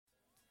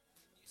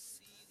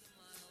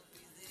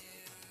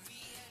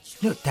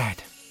Look,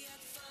 Dad.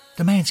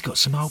 The man's got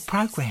some old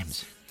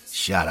programmes.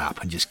 Shut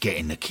up and just get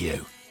in the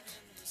queue.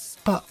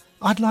 But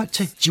I'd like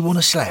to... Do you want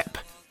a slap?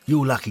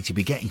 You're lucky to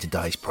be getting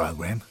today's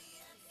programme.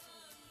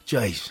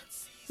 Jeez,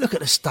 look at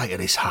the state of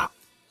this hut.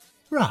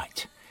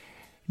 Right,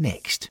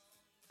 next.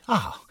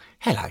 Oh,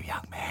 hello,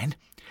 young man.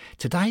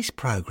 Today's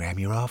programme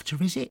you're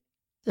after, is it?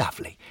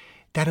 Lovely.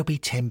 That'll be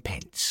 10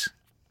 pence.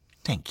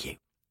 Thank you.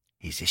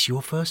 Is this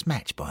your first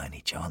match by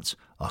any chance?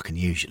 I can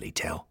usually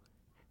tell.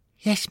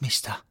 Yes,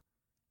 mister.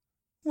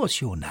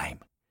 What's your name?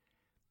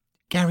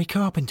 Gary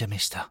Carpenter,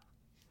 mister.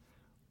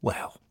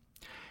 Well,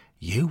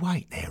 you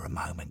wait there a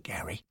moment,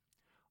 Gary.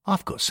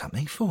 I've got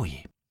something for you.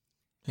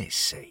 Let's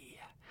see.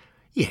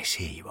 Yes,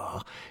 here you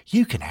are.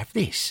 You can have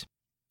this.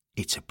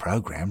 It's a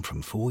programme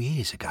from 4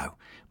 years ago,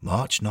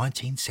 March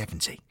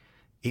 1970.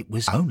 It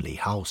was only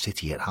Hull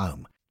City at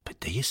home, but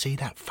do you see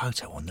that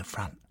photo on the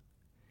front?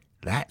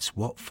 That's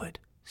Watford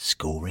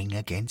scoring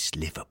against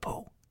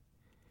Liverpool.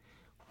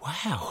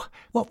 Wow,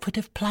 Watford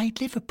have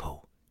played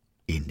Liverpool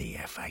in the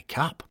FA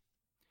Cup.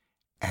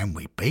 And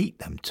we beat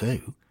them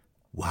too,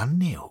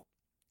 1-0.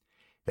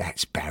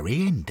 That's Barry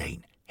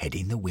Endine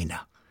heading the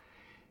winner.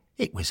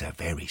 It was a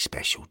very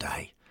special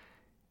day.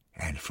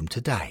 And from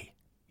today,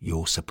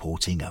 you're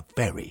supporting a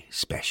very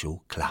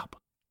special club.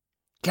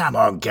 Come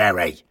on,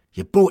 Gary.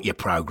 You bought your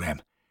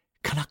programme.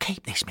 Can I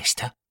keep this,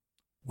 mister?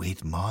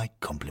 With my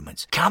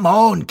compliments. Come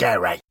on,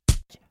 Gary.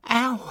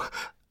 Ow.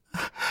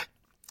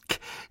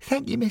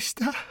 Thank you,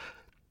 mister.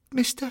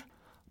 Mister?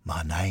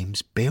 My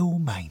name's Bill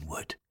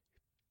Mainwood.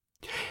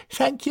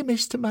 Thank you,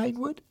 Mr.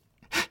 Mainwood.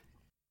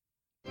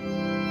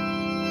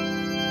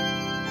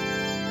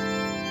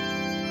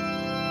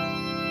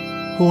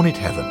 Hornet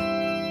Heaven.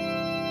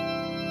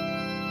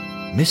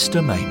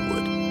 Mr.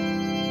 Mainwood.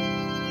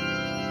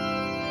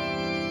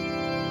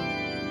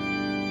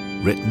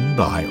 Written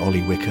by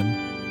Ollie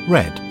Wickham,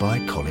 read by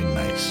Colin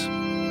Mace.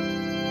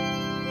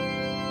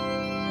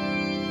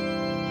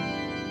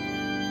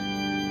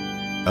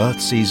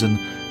 Earth Season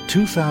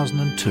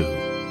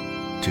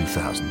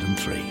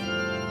 2002-2003.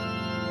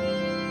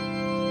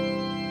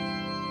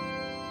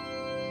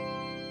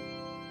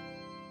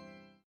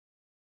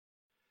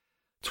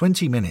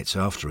 20 minutes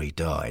after he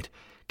died,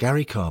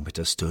 Gary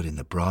Carpenter stood in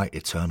the bright,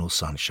 eternal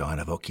sunshine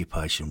of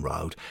Occupation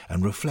Road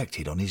and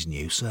reflected on his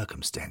new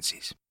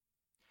circumstances.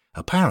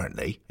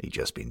 Apparently, he'd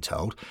just been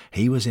told,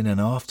 he was in an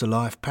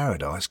afterlife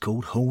paradise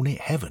called Hornet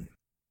Heaven.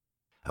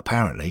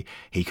 Apparently,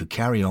 he could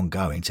carry on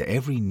going to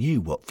every new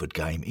Watford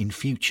game in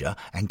future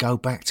and go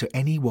back to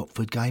any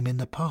Watford game in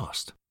the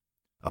past.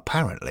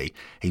 Apparently,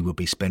 he would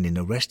be spending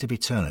the rest of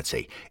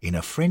eternity in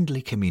a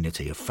friendly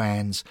community of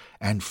fans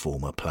and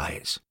former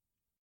players.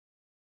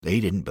 He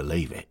didn't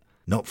believe it,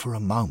 not for a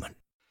moment.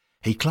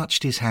 He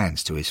clutched his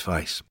hands to his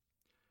face.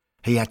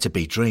 He had to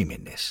be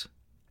dreaming this.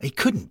 He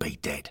couldn't be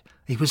dead.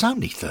 He was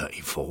only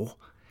 34.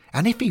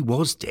 And if he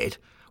was dead,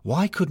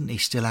 why couldn't he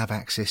still have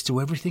access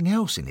to everything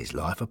else in his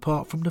life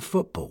apart from the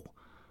football?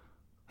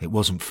 It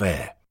wasn't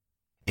fair.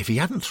 If he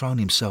hadn't thrown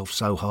himself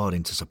so hard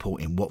into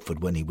supporting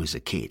Watford when he was a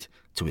kid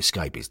to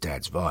escape his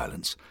dad's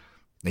violence,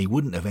 he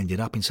wouldn't have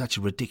ended up in such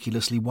a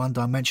ridiculously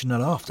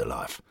one-dimensional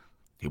afterlife.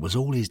 It was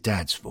all his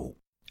dad's fault.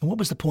 And what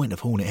was the point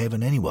of Hornet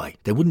Heaven anyway?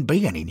 There wouldn't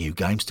be any new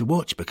games to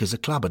watch because the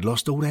club had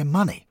lost all their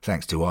money,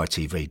 thanks to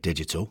ITV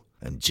Digital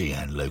and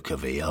Gianluca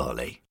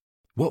Vialli.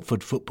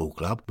 Watford Football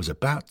Club was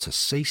about to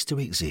cease to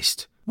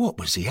exist. What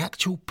was the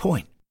actual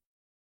point?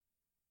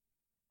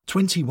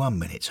 21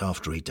 minutes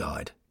after he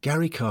died,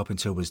 Gary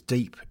Carpenter was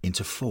deep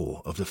into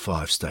 4 of the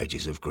 5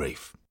 stages of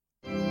grief.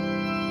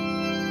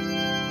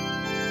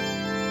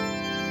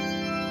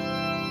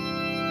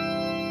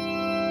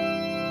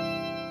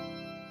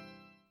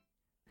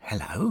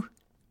 Hello?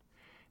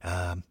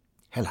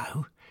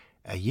 Hello?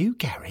 Are you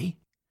Gary?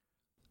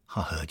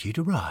 I heard you'd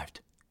arrived.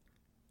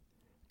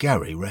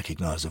 Gary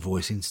recognised the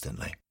voice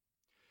instantly.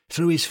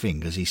 Through his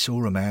fingers he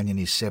saw a man in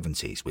his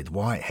 70s with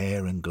white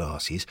hair and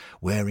glasses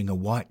wearing a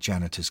white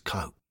janitor's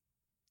coat.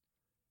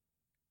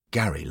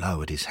 Gary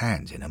lowered his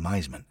hands in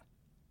amazement.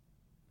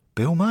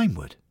 Bill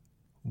Mainwood?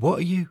 What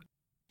are you?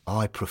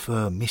 I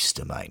prefer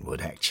Mr.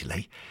 Mainwood,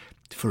 actually,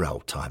 for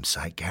old time's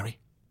sake, Gary.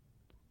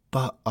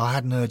 But I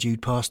hadn't heard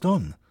you'd passed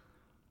on.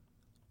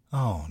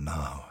 Oh,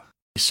 no.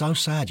 It's so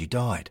sad you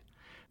died.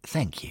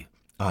 Thank you.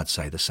 I'd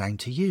say the same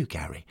to you,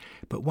 Gary.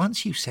 But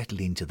once you settle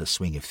into the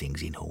swing of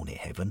things in Hornet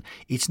Heaven,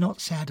 it's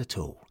not sad at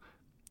all.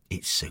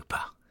 It's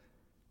super.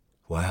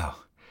 Wow.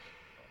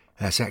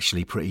 That's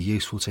actually pretty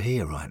useful to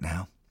hear right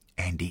now.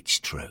 And it's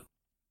true.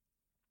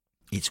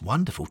 It's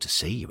wonderful to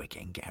see you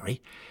again,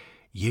 Gary.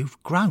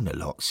 You've grown a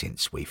lot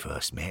since we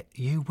first met.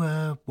 You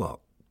were,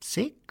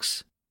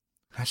 6?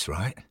 That's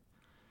right.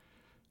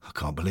 I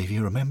can't believe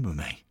you remember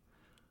me.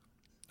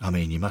 I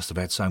mean, you must have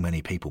had so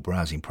many people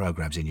browsing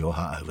programmes in your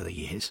hut over the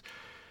years.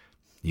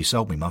 You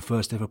sold me my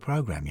first ever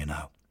programme, you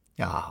know.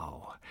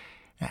 Oh,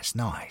 that's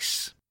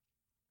nice.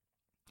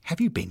 Have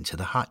you been to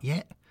the hut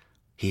yet?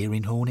 Here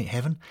in Hornet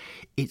Heaven?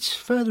 It's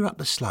further up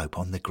the slope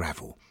on the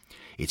gravel.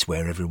 It's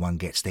where everyone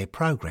gets their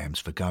programmes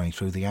for going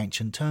through the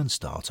ancient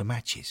turnstile to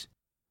matches.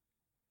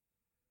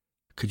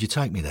 Could you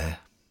take me there?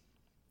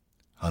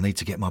 I need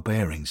to get my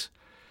bearings.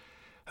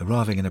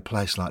 Arriving in a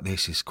place like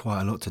this is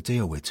quite a lot to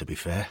deal with, to be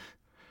fair.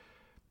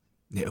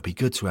 It'll be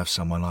good to have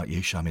someone like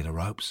you show me the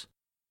ropes.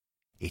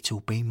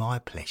 It'll be my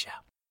pleasure.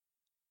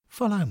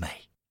 Follow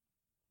me.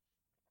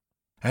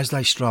 As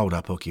they strolled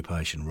up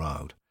Occupation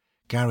Road,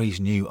 Gary's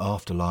new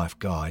afterlife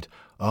guide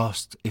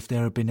asked if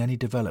there had been any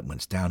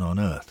developments down on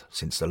Earth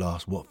since the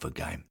last Watford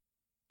game.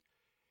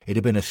 It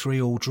had been a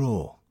 3-3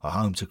 draw at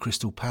home to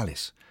Crystal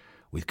Palace,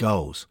 with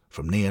goals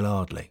from Neil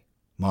Ardley,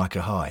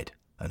 Micah Hyde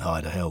and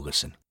Hyder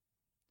Helgeson.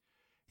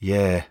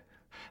 Yeah,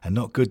 and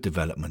not good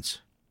developments,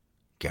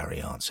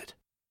 Gary answered.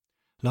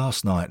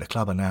 Last night the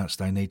club announced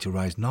they need to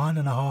raise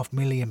 £9.5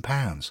 million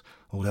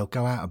or they'll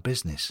go out of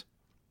business.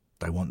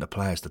 They want the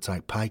players to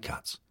take pay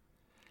cuts.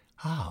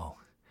 Oh,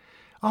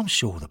 I'm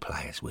sure the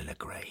players will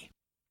agree.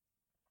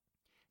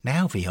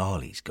 Now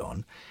Viali's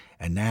gone,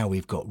 and now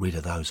we've got rid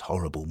of those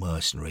horrible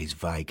mercenaries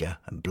Vega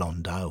and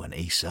Blondo and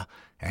Issa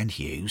and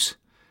Hughes,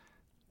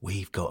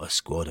 we've got a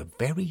squad of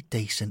very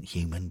decent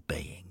human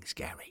beings,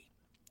 Gary.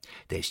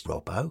 There's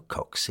Robbo,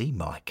 Coxey,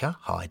 Micah,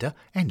 Hyder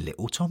and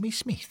little Tommy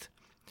Smith.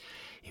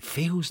 It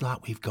feels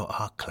like we've got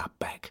our club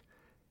back,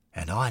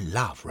 and I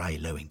love Ray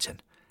Lewington.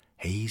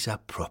 He's a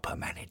proper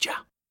manager.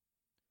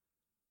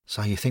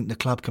 So you think the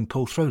club can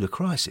pull through the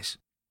crisis?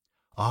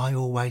 I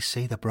always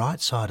see the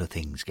bright side of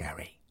things,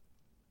 Gary.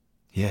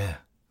 Yeah,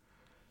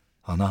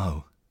 I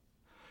know.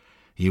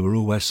 You were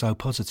always so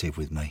positive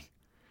with me.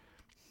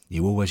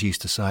 You always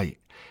used to say...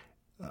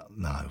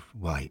 no,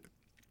 wait.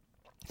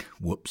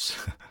 Whoops,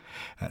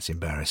 that's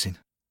embarrassing.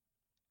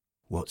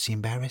 What's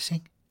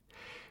embarrassing?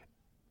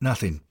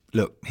 Nothing.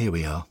 Look, here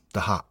we are,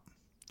 the hut.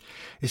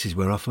 This is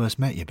where I first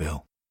met you,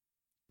 Bill.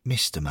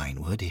 Mr.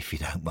 Mainwood, if you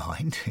don't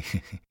mind.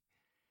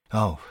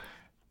 Oh,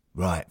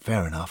 right,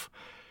 fair enough.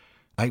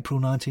 April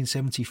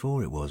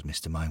 1974 it was,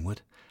 Mr. Mainwood.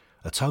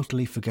 A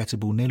totally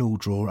forgettable 0-0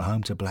 draw at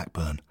home to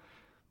Blackburn.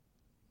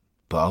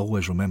 But I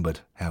always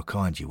remembered how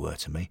kind you were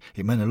to me.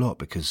 It meant a lot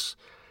because,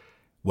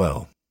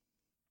 well,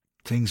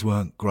 things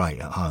weren't great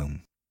at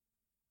home.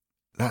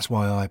 That's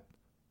why I...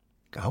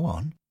 Go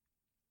on.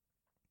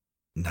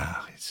 No,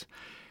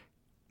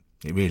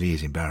 it really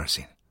is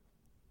embarrassing.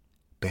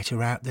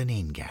 Better out than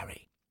in,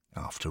 Gary.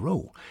 After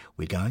all,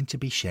 we're going to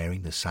be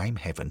sharing the same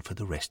heaven for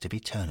the rest of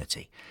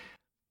eternity.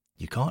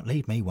 You can't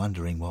leave me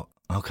wondering what...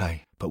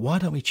 OK, but why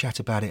don't we chat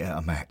about it at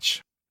a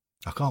match?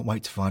 I can't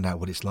wait to find out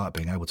what it's like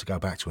being able to go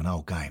back to an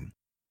old game.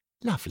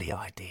 Lovely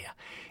idea.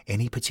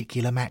 Any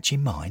particular match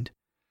in mind?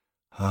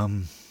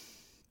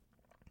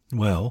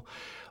 Well,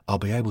 I'll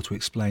be able to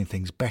explain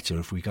things better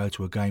if we go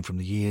to a game from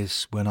the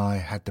years when I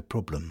had the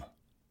problem.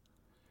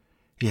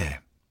 Yeah,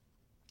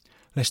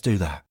 let's do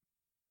that.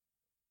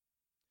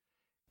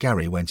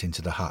 Gary went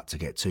into the hut to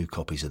get 2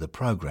 copies of the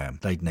programme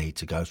they'd need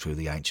to go through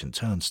the ancient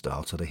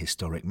turnstile to the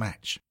historic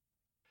match.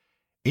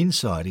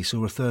 Inside he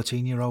saw a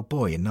 13-year-old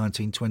boy in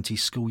 1920s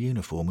school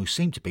uniform who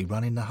seemed to be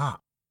running the hut.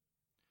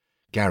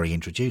 Gary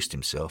introduced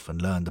himself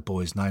and learned the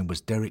boy's name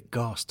was Derek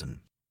Garston.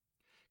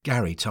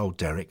 Gary told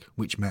Derek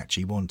which match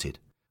he wanted.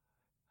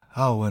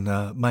 Oh,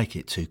 and make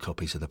it 2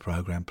 copies of the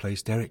programme,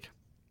 please, Derek.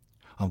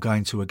 I'm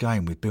going to a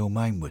game with Bill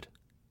Mainwood.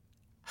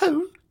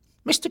 Who?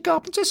 Mr.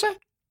 Carpenter, sir?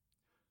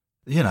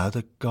 You know,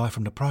 the guy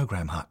from the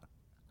programme hut.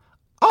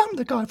 I'm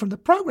the guy from the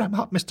programme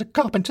hut, Mr.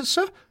 Carpenter,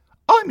 sir.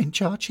 I'm in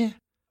charge here.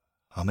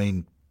 I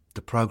mean,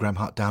 the programme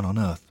hut down on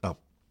Earth. Oh,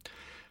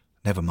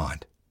 never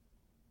mind.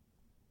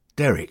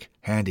 Derek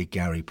handed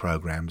Gary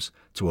programmes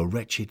to a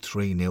wretched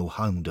 3-0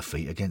 home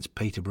defeat against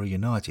Peterborough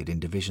United in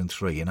Division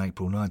 3 in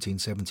April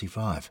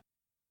 1975.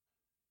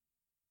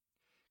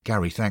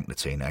 Gary thanked the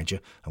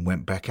teenager and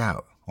went back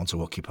out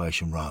onto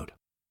Occupation Road.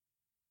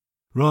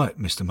 Right,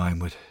 Mr.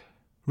 Mainwood.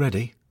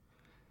 Ready?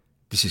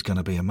 This is going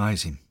to be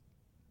amazing.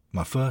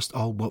 My first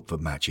Old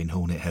Watford match in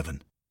Hornet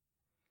Heaven.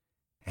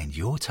 And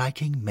you're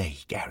taking me,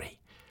 Gary.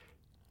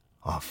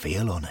 I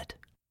feel honoured.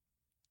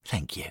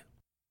 Thank you.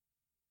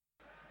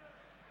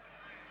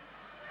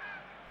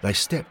 They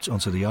stepped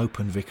onto the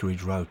open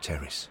Vicarage Road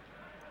terrace.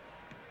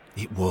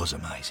 It was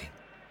amazing.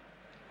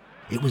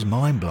 It was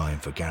mind-blowing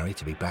for Gary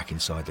to be back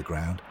inside the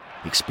ground,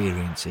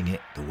 experiencing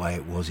it the way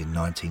it was in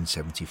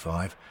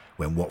 1975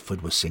 when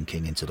Watford was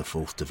sinking into the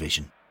 4th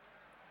Division.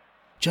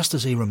 Just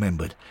as he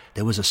remembered,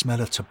 there was a smell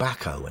of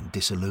tobacco and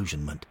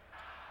disillusionment.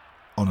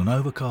 On an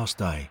overcast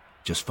day,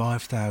 just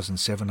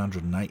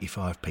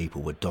 5,785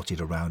 people were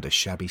dotted around a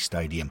shabby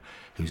stadium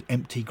whose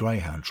empty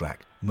greyhound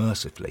track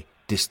mercifully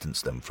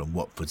distanced them from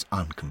Watford's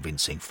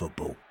unconvincing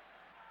football.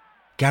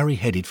 Gary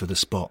headed for the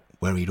spot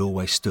where he'd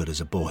always stood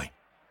as a boy.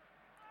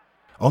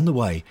 On the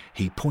way,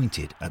 he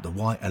pointed at the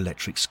white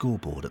electric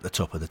scoreboard at the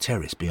top of the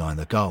terrace behind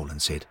the goal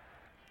and said,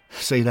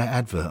 "See that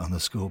advert on the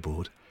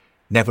scoreboard?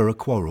 Never a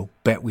quarrel,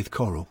 bet with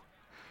coral.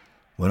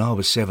 When I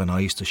was 7, I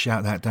used to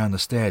shout that down the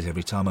stairs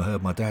every time I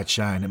heard my dad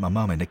shouting at my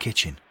mum in the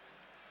kitchen."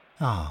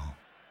 Oh,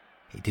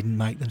 it didn't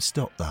make them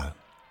stop, though.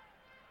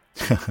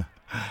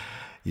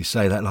 You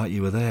say that like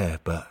you were there,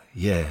 but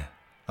yeah,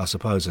 I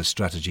suppose as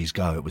strategies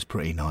go, it was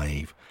pretty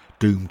naive,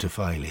 doomed to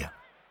failure.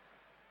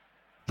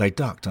 They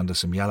ducked under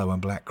some yellow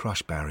and black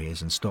crush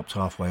barriers and stopped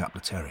halfway up the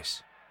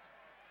terrace.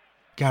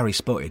 Gary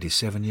spotted his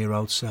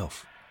 7-year-old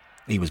self.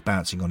 He was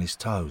bouncing on his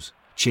toes,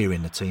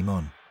 cheering the team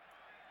on.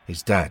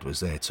 His dad was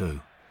there too,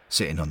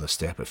 sitting on the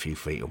step a few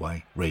feet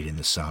away, reading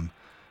the Sun,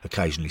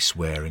 occasionally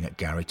swearing at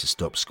Gary to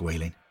stop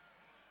squealing.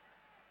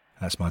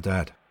 That's my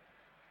dad.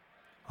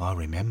 I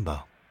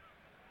remember.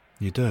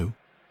 You do?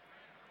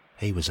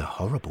 He was a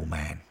horrible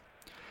man.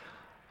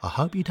 I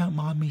hope you don't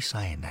mind me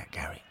saying that,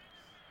 Gary.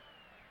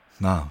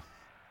 No,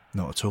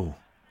 not at all.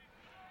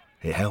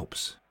 It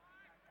helps.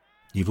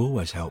 You've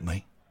always helped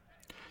me.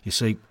 You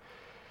see,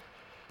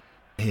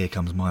 here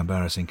comes my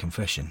embarrassing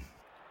confession.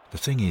 The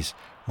thing is,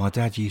 my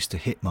dad used to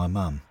hit my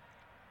mum.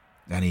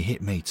 And he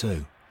hit me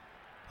too.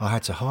 I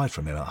had to hide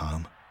from him at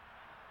home.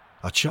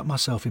 I'd shut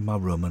myself in my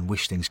room and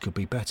wish things could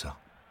be better.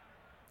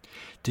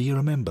 Do you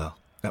remember,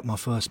 at my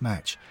first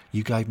match,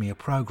 you gave me a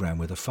programme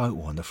with a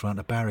photo on the front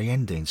of Barry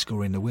Endine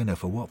scoring the winner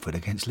for Watford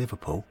against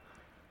Liverpool?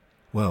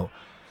 Well,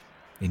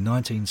 in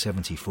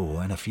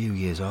 1974 and a few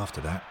years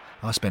after that,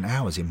 I spent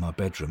hours in my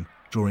bedroom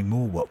drawing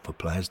more Watford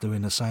players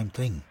doing the same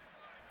thing.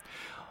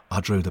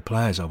 I drew the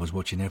players I was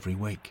watching every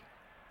week.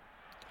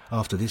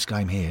 After this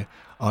game here,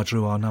 I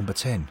drew our number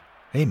 10,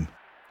 him,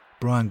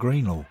 Brian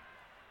Greenall,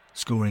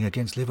 scoring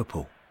against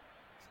Liverpool.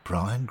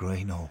 Brian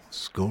Greenall,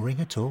 scoring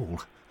at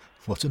all.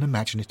 What an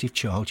imaginative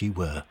child you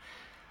were.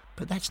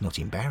 But that's not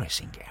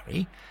embarrassing,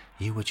 Gary.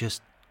 You were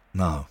just...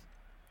 No.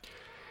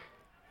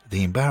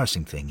 The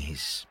embarrassing thing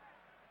is...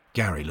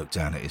 Gary looked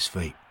down at his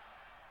feet.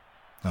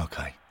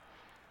 OK.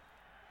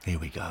 Here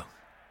we go.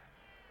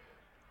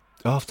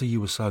 After you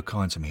were so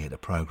kind to me at the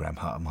programme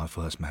hut at my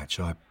first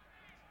match,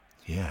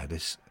 Yeah,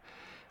 this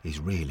is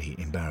really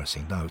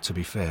embarrassing. Though, to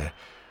be fair,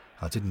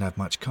 I didn't have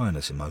much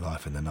kindness in my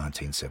life in the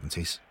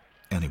 1970s.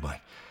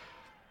 Anyway,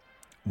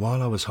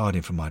 while I was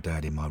hiding from my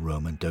dad in my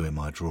room and doing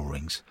my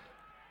drawings,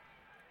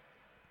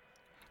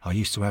 I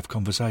used to have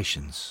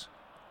conversations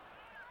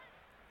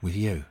with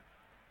you.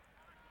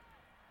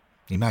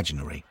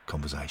 Imaginary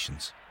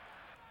conversations.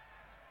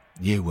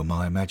 You were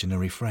my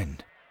imaginary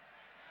friend.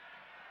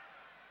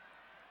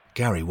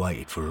 Gary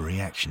waited for a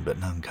reaction, but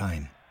none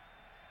came.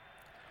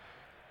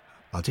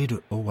 I did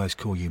always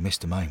call you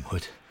Mr.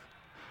 Mainwood,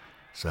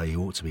 so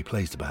you ought to be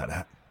pleased about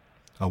that.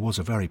 I was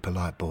a very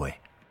polite boy.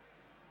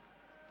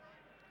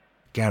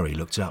 Gary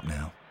looked up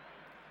now.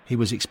 He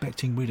was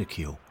expecting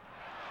ridicule,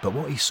 but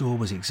what he saw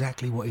was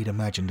exactly what he'd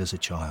imagined as a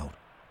child.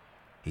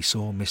 He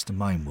saw Mr.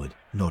 Mainwood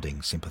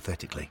nodding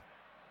sympathetically.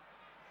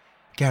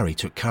 Gary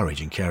took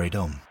courage and carried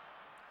on.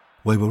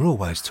 We were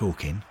always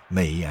talking,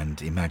 me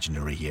and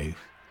imaginary you.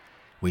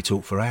 We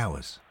talked for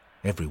hours,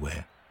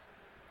 everywhere.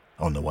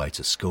 On the way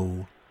to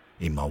school,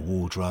 in my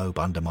wardrobe,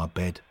 under my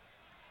bed.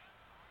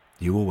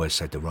 You always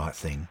said the right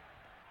thing.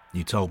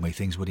 You told me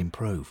things would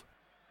improve.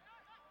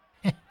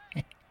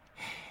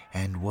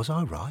 And was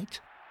I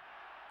right?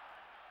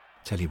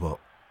 Tell you what,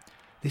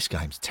 this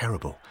game's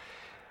terrible.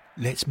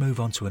 Let's move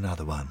on to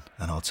another one,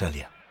 and I'll tell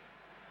you.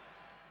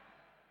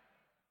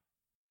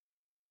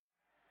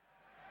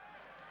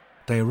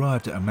 They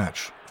arrived at a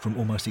match from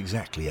almost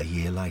exactly a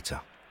year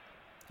later.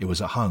 It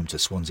was at home to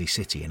Swansea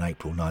City in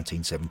April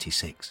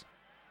 1976.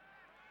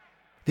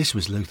 This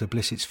was Luther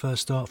Blissett's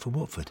first start for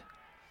Watford.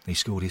 He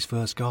scored his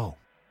first goal.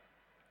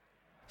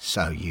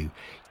 So you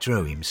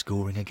drew him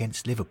scoring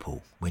against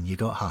Liverpool when you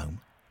got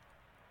home?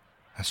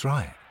 That's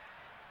right.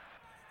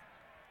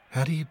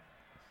 How do you...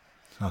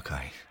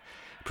 OK.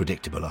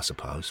 Predictable, I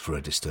suppose, for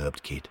a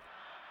disturbed kid.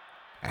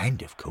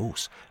 And, of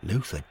course,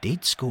 Luther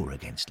did score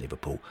against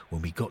Liverpool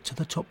when we got to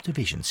the top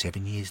division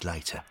 7 years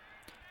later.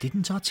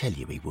 Didn't I tell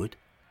you he would?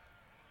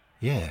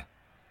 Yeah,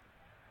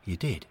 you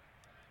did.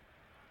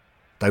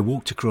 They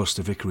walked across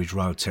the Vicarage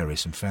Road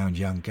terrace and found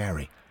young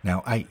Gary,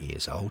 now 8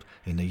 years old,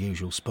 in the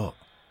usual spot.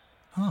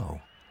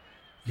 Oh,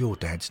 your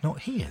dad's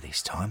not here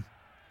this time.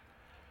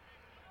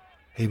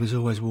 He was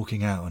always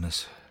walking out on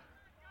us.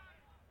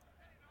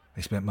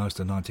 He spent most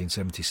of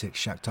 1976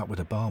 shacked up with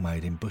a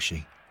barmaid in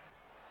Bushy.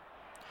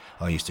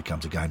 I used to come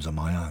to games on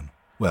my own.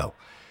 Well,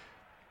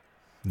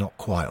 not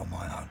quite on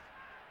my own.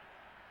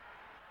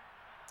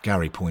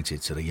 Gary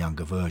pointed to the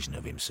younger version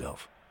of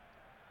himself.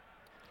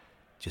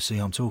 Do you see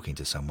I'm talking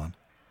to someone?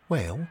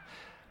 Well,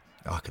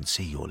 I can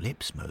see your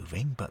lips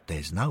moving, but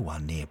there's no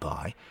one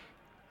nearby.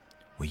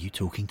 Were you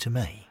talking to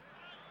me?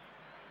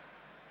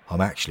 I'm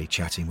actually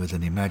chatting with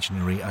an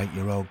imaginary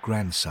 8-year-old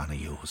grandson of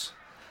yours.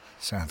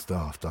 Sounds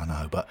daft, I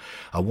know, but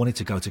I wanted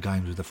to go to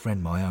games with a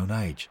friend my own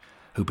age,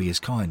 who'd be as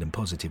kind and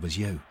positive as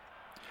you.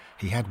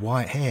 He had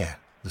white hair,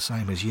 the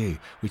same as you,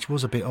 which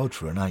was a bit odd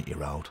for an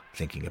 8-year-old,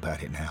 thinking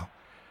about it now.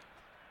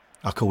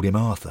 I called him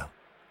Arthur.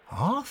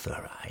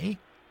 Arthur, eh?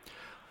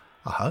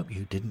 I hope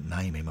you didn't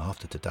name him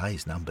after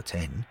today's number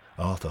 10,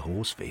 Arthur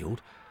Horsfield,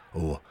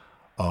 or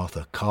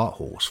Arthur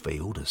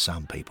Carthorsfield, as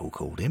some people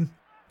called him.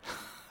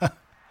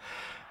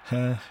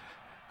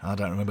 I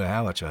don't remember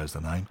how I chose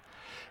the name.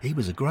 He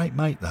was a great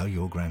mate, though,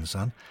 your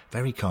grandson.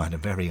 Very kind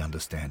and very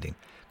understanding.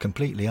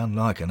 Completely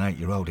unlike an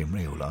 8-year-old in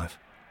real life.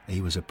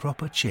 He was a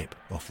proper chip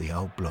off the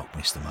old block,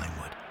 Mr.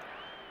 Mainwood.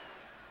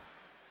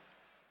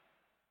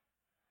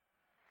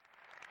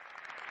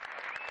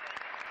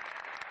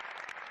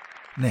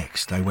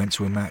 Next, they went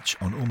to a match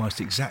on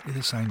almost exactly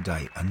the same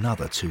date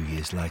another 2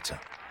 years later,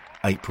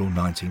 April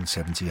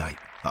 1978,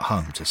 at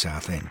home to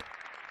Southend.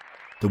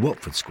 The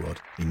Watford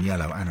squad, in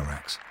yellow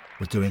anoraks,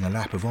 was doing a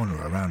lap of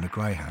honour around the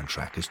Greyhound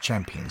track as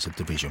champions of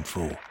Division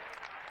 4.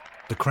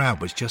 The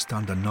crowd was just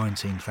under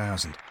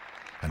 19,000,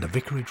 and the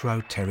Vicarage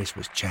Road terrace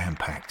was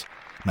jam-packed,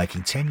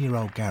 making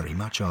 10-year-old Gary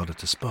much harder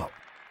to spot.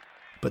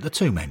 But the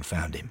two men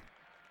found him.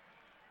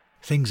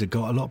 Things had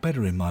got a lot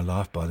better in my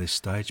life by this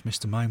stage,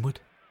 Mr. Mainwood.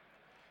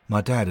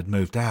 My dad had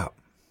moved out,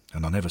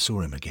 and I never saw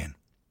him again.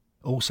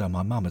 Also,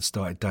 my mum had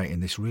started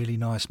dating this really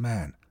nice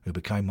man who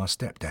became my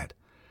stepdad.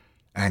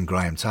 And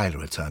Graham Taylor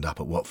had turned up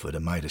at Watford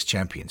and made us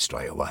champions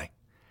straight away.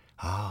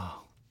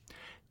 Ah,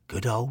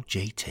 good old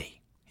GT.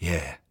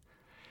 Yeah,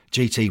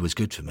 GT was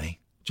good for me,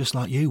 just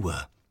like you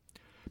were.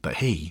 But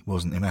he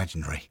wasn't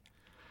imaginary.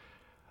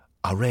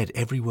 I read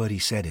every word he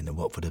said in the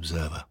Watford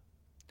Observer.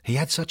 He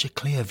had such a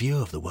clear view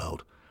of the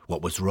world,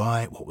 what was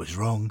right, what was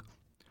wrong.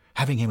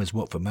 Having him as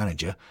Watford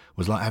manager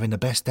was like having the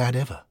best dad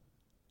ever.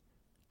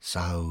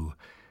 So,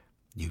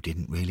 you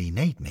didn't really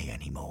need me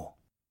anymore.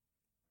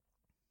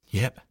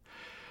 Yep.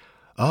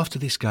 After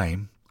this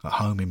game, at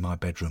home in my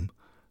bedroom,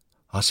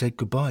 I said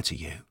goodbye to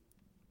you.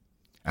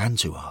 And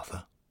to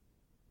Arthur.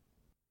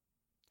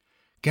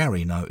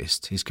 Gary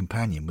noticed his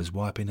companion was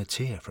wiping a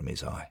tear from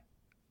his eye.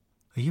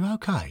 Are you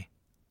okay?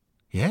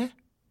 Yeah?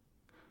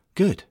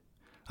 Good.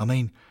 I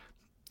mean,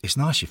 it's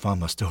nice you find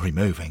my story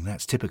moving.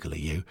 That's typically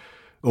you,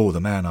 or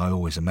the man I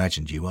always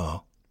imagined you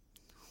are.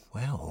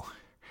 Well,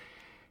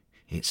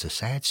 it's a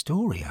sad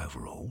story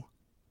overall.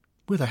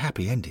 With a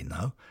happy ending,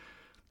 though,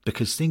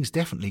 because things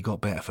definitely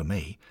got better for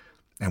me,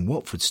 and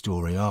Watford's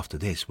story after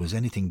this was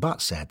anything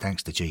but sad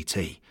thanks to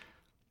GT.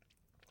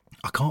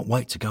 I can't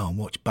wait to go and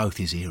watch both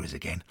his eras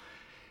again.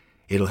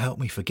 It'll help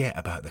me forget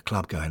about the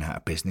club going out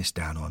of business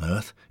down on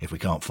earth if we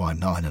can't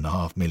find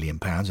 £9.5 million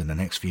in the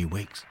next few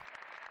weeks.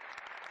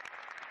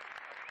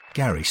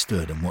 Gary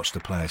stood and watched the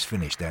players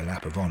finish their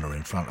lap of honour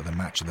in front of the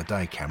Match of the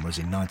Day cameras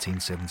in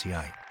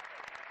 1978.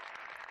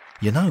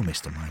 You know,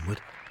 Mr. Mainwood,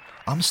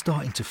 I'm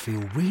starting to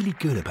feel really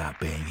good about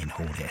being in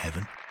Hornet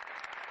Heaven.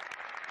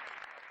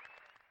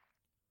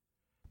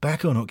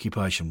 Back on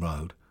Occupation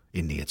Road,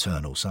 in the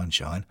eternal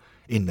sunshine,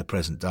 in the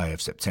present day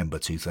of September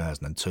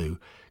 2002,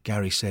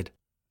 Gary said,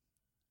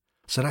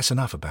 So that's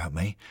enough about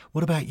me.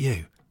 What about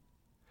you?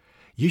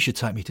 You should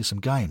take me to some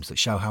games that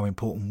show how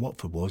important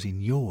Watford was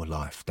in your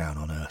life down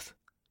on earth.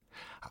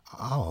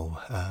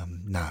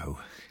 No.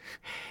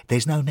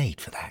 There's no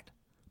need for that.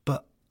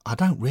 But I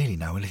don't really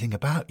know anything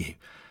about you.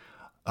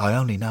 I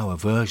only know a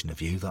version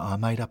of you that I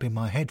made up in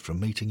my head from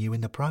meeting you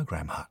in the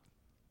programme hut.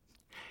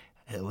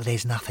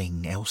 There's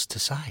nothing else to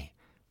say.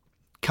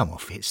 Come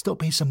off it, stop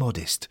being so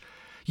modest.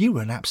 You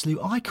were an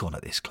absolute icon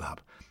at this club.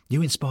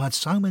 You inspired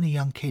so many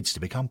young kids to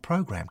become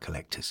programme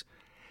collectors.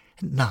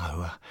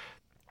 No,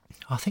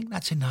 I think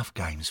that's enough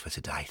games for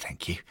today,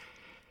 thank you.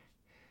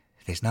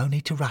 There's no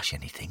need to rush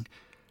anything.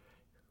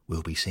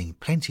 We'll be seeing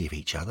plenty of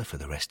each other for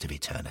the rest of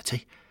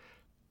eternity.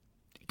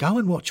 Go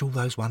and watch all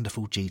those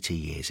wonderful GT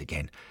years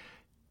again.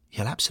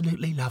 You'll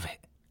absolutely love it.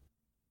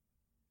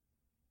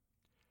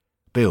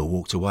 Bill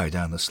walked away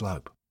down the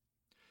slope.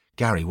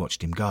 Gary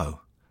watched him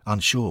go,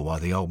 unsure why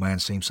the old man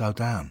seemed so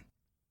down.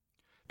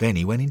 Then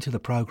he went into the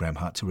programme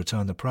hut to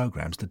return the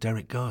programmes to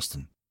Derek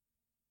Garston.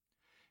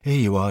 Here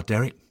you are,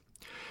 Derek.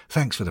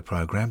 Thanks for the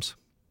programmes.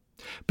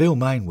 Bill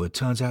Mainwood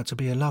turns out to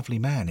be a lovely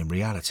man in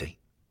reality.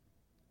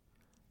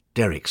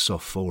 Derek's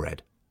soft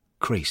forehead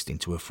creased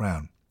into a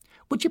frown.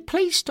 Would you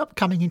please stop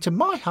coming into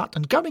my hut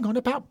and going on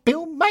about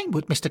Bill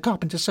Mainwood, Mr.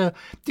 Carpenter, sir?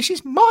 This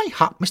is my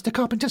hut, Mr.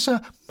 Carpenter,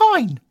 sir.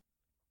 Mine.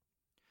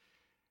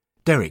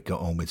 Derek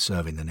got on with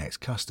serving the next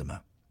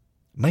customer.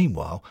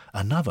 Meanwhile,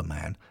 another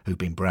man who'd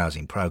been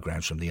browsing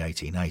programmes from the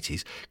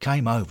 1880s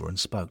came over and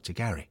spoke to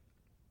Gary.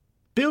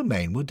 Bill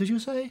Mainwood, did you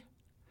say?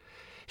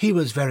 He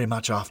was very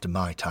much after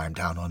my time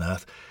down on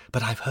earth,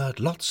 but I've heard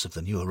lots of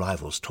the new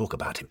arrivals talk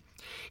about him.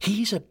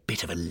 He's a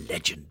bit of a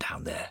legend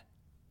down there.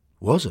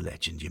 Was a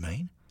legend, you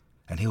mean?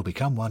 And he'll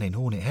become one in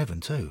Hornet Heaven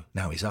too,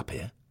 now he's up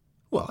here.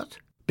 What?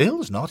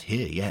 Bill's not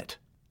here yet.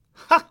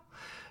 Ha!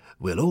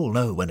 We'll all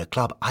know when a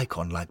club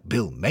icon like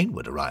Bill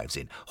Mainwood arrives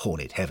in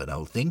Hornet Heaven,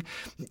 old thing.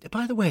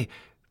 By the way,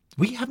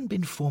 we haven't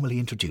been formally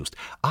introduced.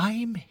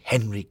 I'm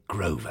Henry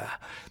Grover.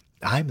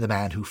 I'm the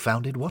man who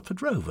founded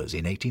Watford Rovers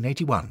in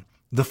 1881,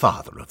 the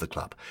father of the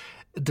club.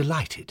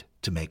 Delighted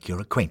to make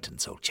your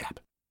acquaintance, old chap.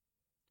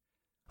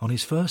 On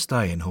his first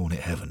day in Hornet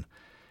Heaven,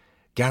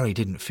 Gary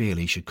didn't feel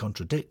he should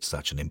contradict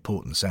such an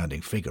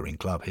important-sounding figure in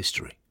club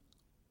history.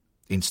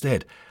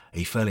 Instead,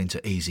 he fell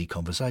into easy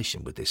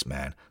conversation with this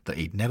man that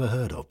he'd never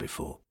heard of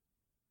before.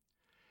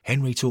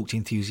 Henry talked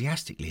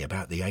enthusiastically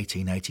about the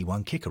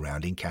 1881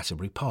 kick-around in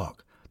Canterbury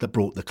Park that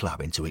brought the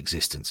club into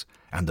existence,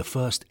 and the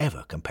first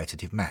ever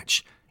competitive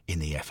match, in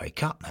the FA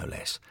Cup no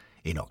less,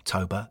 in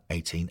October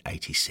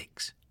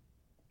 1886.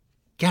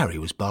 Gary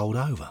was bowled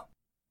over.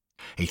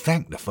 He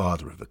thanked the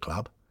father of the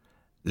club,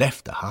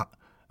 left the hut,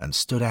 and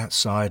stood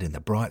outside in the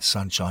bright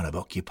sunshine of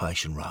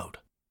Occupation Road.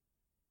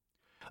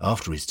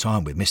 After his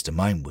time with Mr.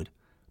 Mainwood,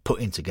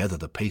 Putting together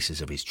the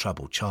pieces of his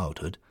troubled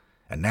childhood,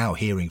 and now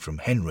hearing from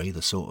Henry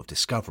the sort of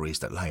discoveries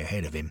that lay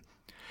ahead of him,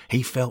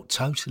 he felt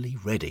totally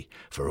ready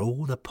for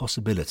all the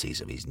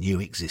possibilities of his new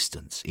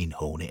existence in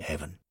Hornet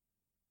Heaven.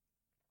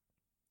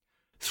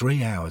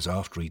 3 hours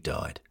after he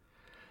died,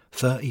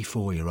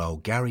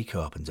 34-year-old Gary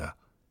Carpenter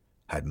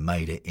had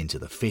made it into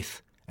the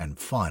 5th and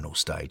final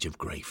stage of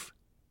grief: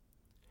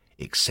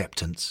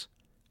 acceptance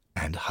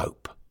and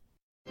hope.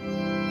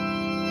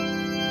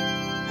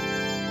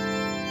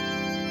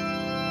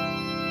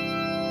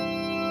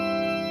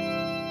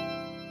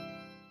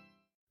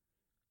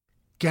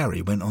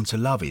 Gary went on to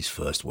love his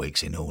first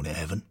weeks in Hornet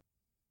Heaven.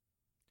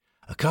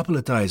 A couple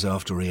of days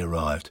after he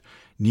arrived,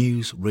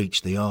 news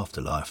reached the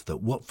afterlife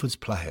that Watford's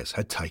players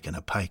had taken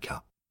a pay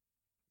cut.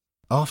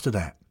 After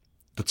that,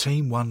 the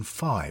team won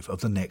 5 of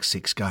the next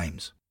 6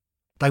 games.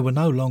 They were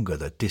no longer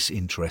the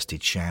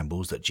disinterested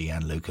shambles that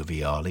Gianluca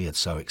Vialli had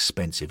so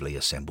expensively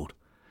assembled.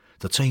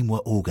 The team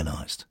were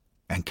organised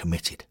and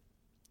committed.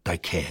 They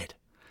cared,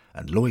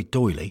 and Lloyd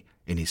Doyley,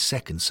 in his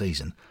second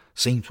season,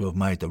 seemed to have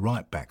made the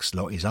right-back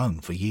slot his own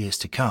for years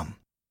to come.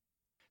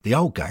 The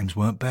old games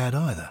weren't bad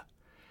either.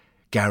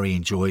 Gary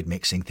enjoyed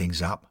mixing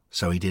things up,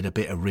 so he did a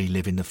bit of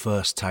reliving the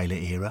first Taylor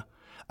era,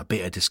 a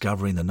bit of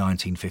discovering the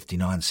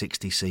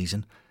 1959-60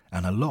 season,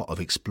 and a lot of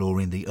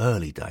exploring the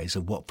early days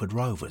of Watford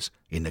Rovers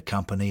in the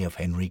company of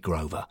Henry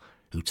Grover,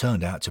 who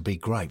turned out to be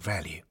great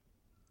value.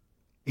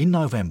 In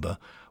November,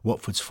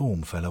 Watford's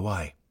form fell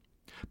away,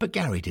 but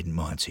Gary didn't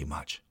mind too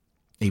much.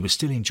 He was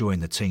still enjoying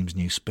the team's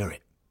new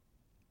spirit.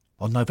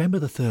 On November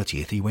the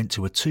 30th, he went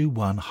to a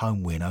 2-1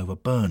 home win over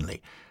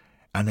Burnley,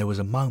 and there was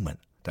a moment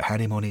that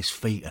had him on his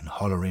feet and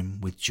hollering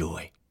with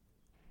joy.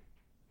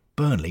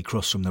 Burnley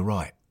crossed from the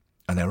right,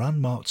 and their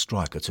unmarked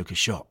striker took a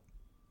shot.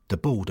 The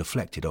ball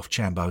deflected off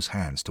Chambo's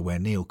hands to where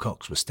Neil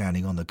Cox was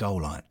standing on the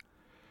goal line.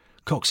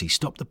 Coxey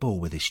stopped the ball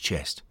with his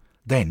chest.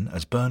 Then,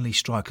 as Burnley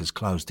strikers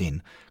closed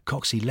in,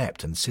 Coxey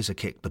leapt and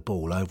scissor-kicked the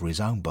ball over his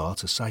own bar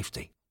to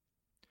safety.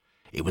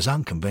 It was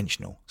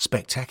unconventional,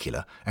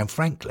 spectacular, and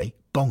frankly,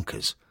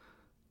 bonkers.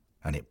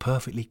 And it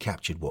perfectly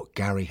captured what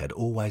Gary had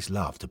always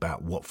loved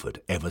about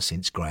Watford ever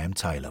since Graham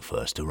Taylor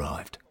first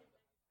arrived.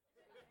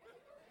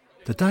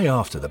 The day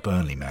after the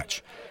Burnley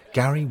match,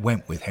 Gary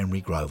went with Henry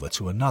Grover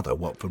to another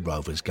Watford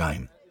Rovers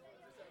game.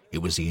 It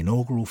was the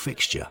inaugural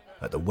fixture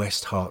at the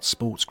West Hart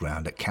Sports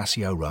Ground at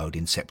Cassio Road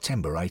in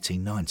September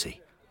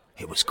 1890.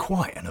 It was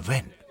quite an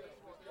event.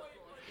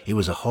 It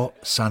was a hot,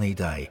 sunny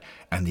day,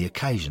 and the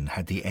occasion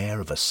had the air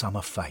of a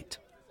summer fete.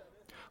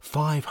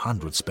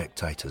 500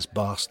 spectators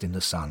basked in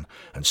the sun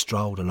and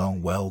strolled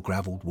along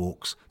well-gravelled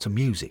walks to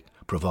music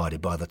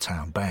provided by the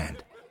town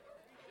band.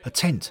 A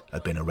tent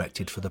had been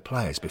erected for the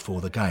players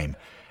before the game,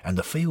 and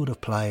the field of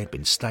play had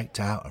been staked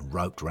out and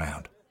roped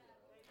round.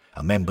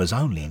 A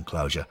members-only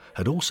enclosure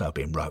had also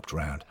been roped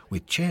round,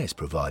 with chairs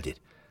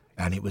provided,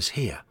 and it was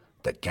here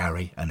that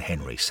Gary and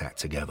Henry sat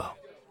together.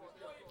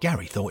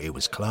 Gary thought it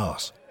was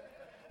class.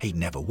 He'd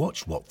never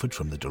watched Watford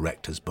from the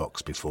director's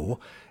box before,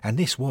 and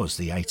this was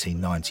the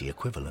 1890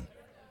 equivalent.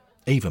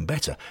 Even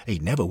better,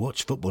 he'd never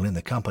watched football in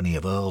the company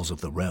of Earls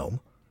of the Realm.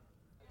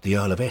 The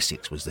Earl of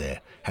Essex was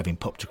there, having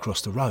popped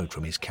across the road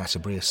from his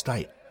Canterbury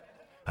estate,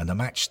 and the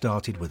match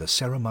started with a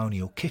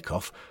ceremonial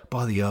kick-off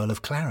by the Earl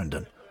of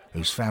Clarendon,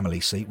 whose family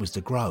seat was the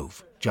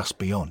Grove, just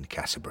beyond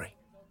Canterbury.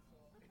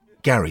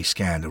 Gary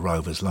scanned the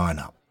Rovers'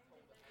 line-up.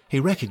 He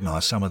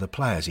recognised some of the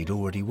players he'd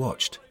already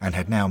watched and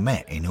had now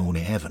met in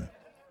Hornet Heaven.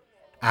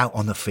 Out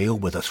on the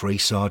field were the 3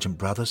 Sargent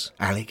brothers,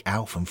 Alec,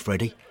 Alf and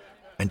Freddie,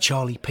 and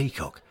Charlie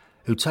Peacock,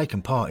 who'd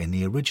taken part in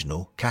the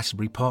original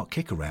Canterbury Park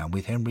kick-around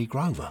with Henry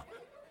Grover.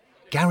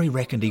 Gary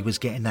reckoned he was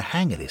getting the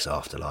hang of this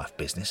afterlife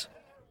business.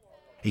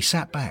 He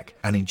sat back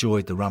and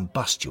enjoyed the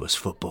rumbustious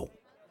football.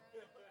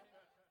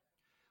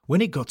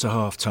 When it got to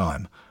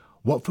half-time,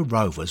 Watford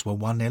Rovers were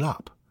 1-0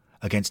 up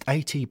against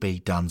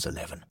ATB Dunn's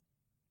 11.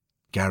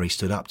 Gary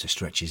stood up to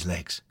stretch his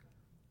legs.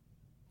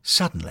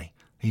 Suddenly,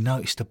 he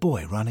noticed a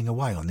boy running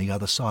away on the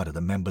other side of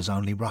the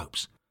members-only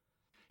ropes.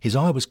 His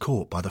eye was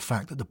caught by the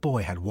fact that the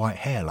boy had white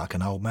hair like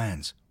an old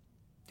man's.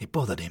 It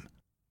bothered him.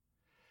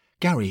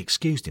 Gary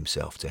excused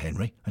himself to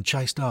Henry and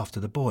chased after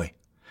the boy.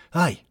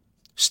 "Hey,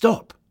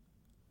 stop!"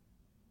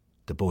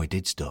 The boy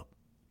did stop.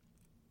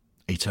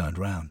 He turned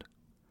round.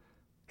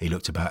 He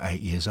looked about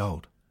 8 years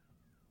old.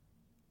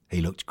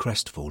 He looked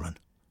crestfallen.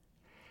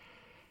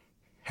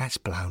 "That's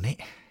blown it.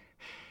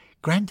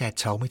 Grandad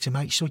told me to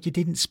make sure you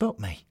didn't spot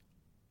me."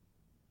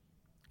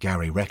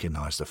 Gary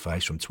recognised the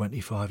face from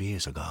 25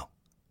 years ago.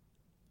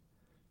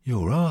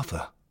 "You're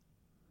Arthur.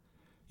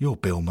 You're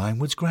Bill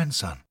Mainwood's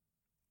grandson."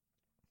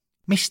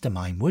 "Mr.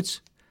 Mainwood's?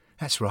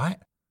 That's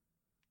right."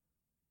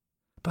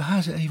 "But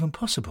how's it even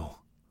possible?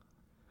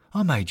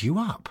 I made you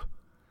up.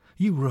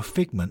 You were a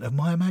figment of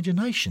my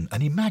imagination,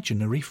 an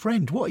imaginary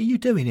friend. What are you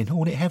doing in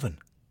Hornet Heaven?"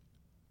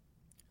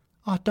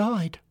 "I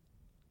died."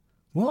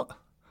 "What?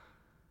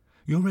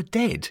 You're a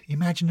dead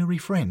imaginary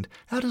friend?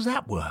 How does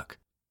that work?"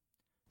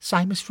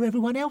 "Same as for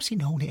everyone else in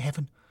Hornet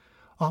Heaven.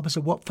 I was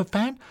a Watford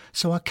fan,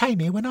 so I came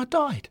here when I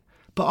died.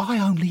 But I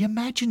only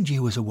imagined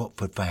you as a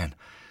Watford fan.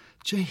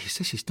 Jeez,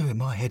 this is doing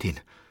my head in.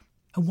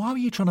 And why were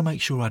you trying to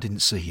make sure I didn't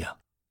see you?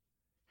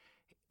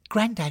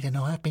 Grandad and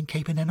I have been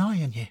keeping an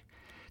eye on you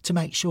to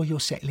make sure you're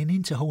settling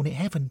into Hornet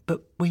Heaven,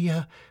 but we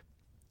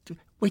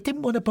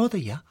didn't want to bother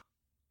you.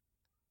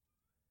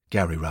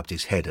 Gary rubbed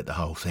his head at the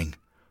whole thing.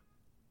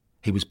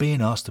 He was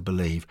being asked to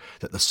believe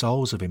that the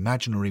souls of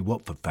imaginary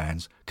Watford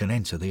fans can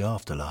enter the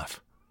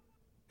afterlife.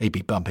 He'd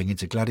be bumping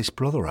into Gladys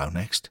Prothero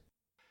next.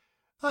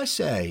 I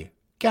say,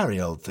 Gary,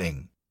 old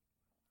thing.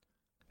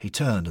 He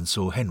turned and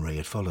saw Henry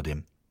had followed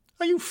him.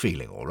 Are you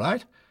feeling all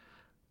right?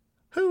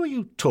 Who are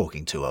you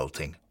talking to, old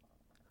thing?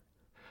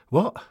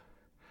 What?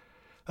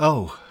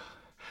 Oh,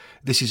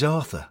 this is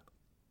Arthur.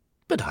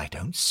 But I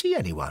don't see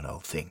anyone,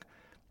 old thing.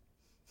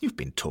 You've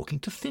been talking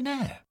to thin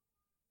air.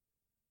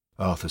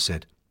 Arthur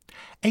said,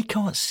 He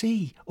can't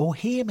see or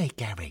hear me,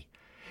 Gary.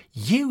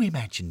 You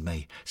imagined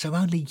me, so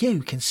only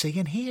you can see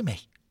and hear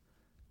me.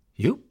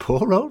 You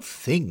poor old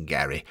thing,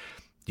 Gary.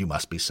 You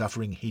must be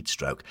suffering heat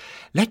stroke.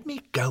 Let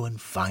me go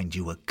and find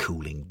you a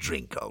cooling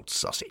drink, old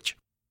sausage.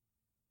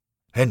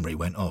 Henry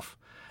went off,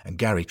 and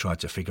Gary tried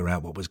to figure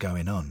out what was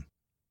going on.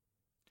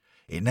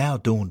 It now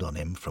dawned on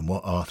him, from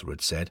what Arthur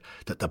had said,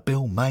 that the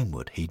Bill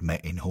Mainwood he'd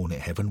met in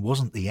Hornet Heaven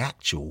wasn't the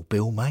actual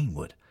Bill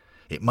Mainwood.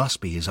 It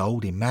must be his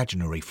old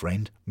imaginary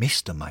friend,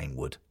 Mr.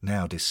 Mainwood,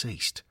 now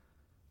deceased.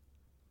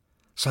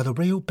 So the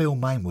real Bill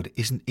Mainwood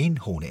isn't in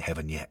Hornet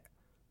Heaven yet?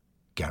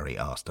 Gary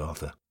asked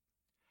Arthur.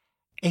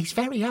 He's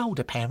very old,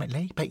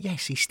 apparently, but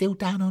yes, he's still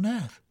down on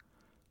Earth.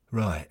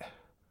 Right.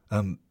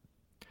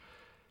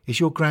 Is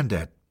your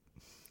granddad,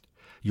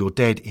 your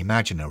dead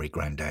imaginary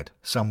granddad,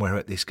 somewhere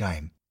at this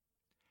game?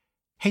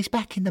 He's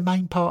back in the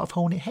main part of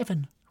Hornet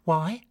Heaven.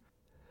 Why?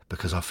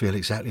 Because I feel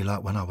exactly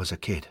like when I was a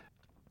kid.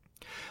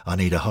 I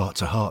need a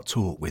heart-to-heart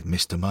talk with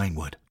Mr.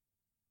 Mainwood.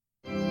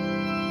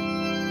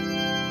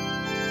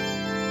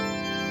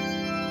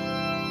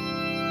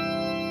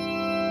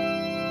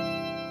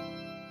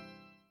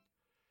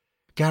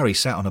 Gary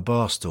sat on a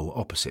bar stool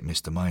opposite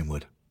Mr.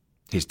 Mainwood,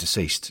 his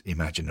deceased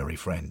imaginary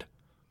friend.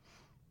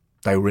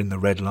 They were in the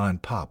Red Lion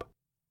pub.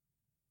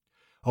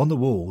 On the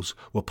walls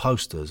were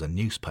posters and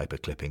newspaper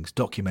clippings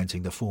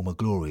documenting the former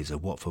glories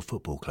of Watford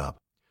Football Club,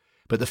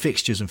 but the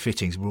fixtures and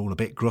fittings were all a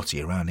bit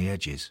grotty around the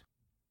edges.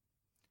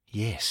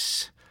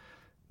 Yes,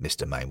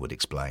 Mr. Mainwood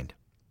explained.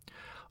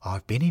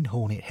 I've been in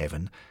Hornet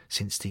Heaven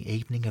since the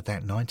evening of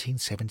that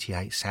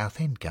 1978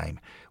 Southend game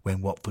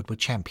when Watford were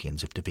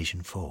champions of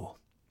Division 4.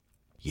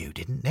 You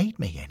didn't need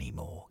me any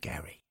more,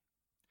 Gary.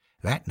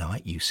 That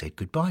night you said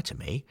goodbye to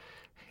me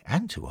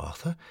and to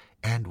Arthur,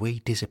 and we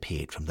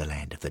disappeared from the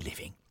land of the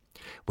living.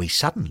 We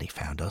suddenly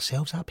found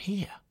ourselves up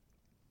here.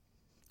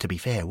 To be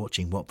fair,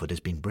 watching Watford has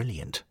been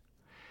brilliant.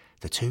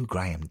 The two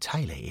Graham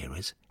Taylor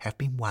eras have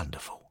been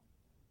wonderful.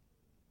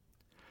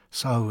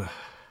 So,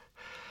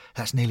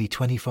 that's nearly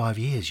 25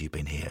 years you've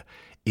been here,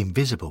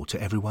 invisible to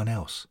everyone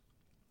else.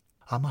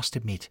 I must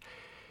admit,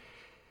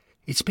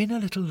 it's been a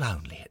little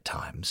lonely at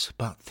times,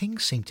 but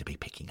things seem to be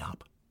picking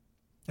up.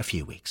 A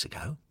few weeks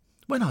ago,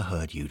 when I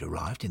heard you'd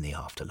arrived in the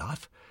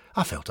afterlife,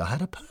 I felt I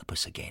had a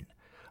purpose again.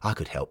 I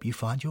could help you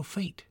find your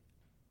feet,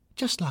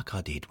 just like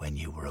I did when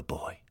you were a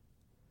boy.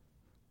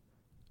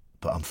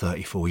 But I'm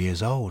 34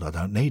 years old. I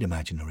don't need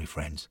imaginary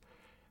friends.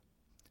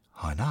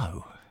 I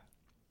know.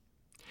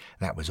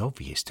 That was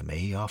obvious to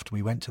me after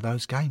we went to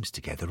those games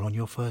together on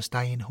your first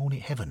day in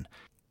Hornet Heaven.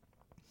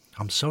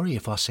 I'm sorry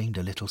if I seemed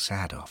a little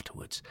sad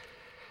afterwards.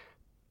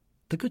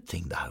 The good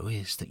thing, though,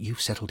 is that you've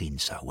settled in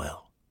so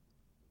well.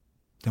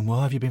 Then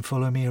why have you been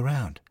following me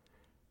around?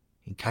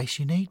 In case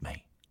you need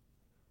me.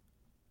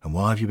 And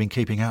why have you been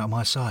keeping out of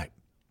my sight?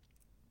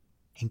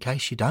 In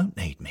case you don't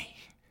need me.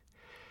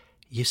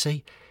 You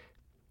see,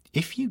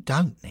 if you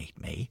don't need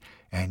me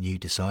and you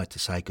decide to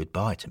say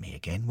goodbye to me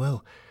again,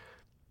 well,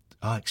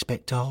 I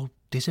expect I'll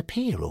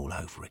disappear all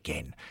over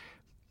again.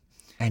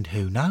 And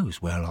who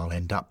knows where I'll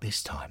end up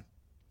this time.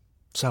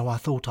 So I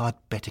thought I'd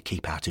better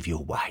keep out of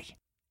your way.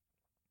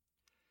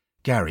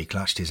 Gary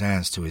clutched his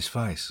hands to his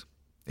face,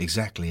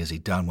 exactly as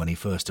he'd done when he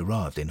first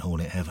arrived in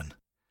Hornet Heaven.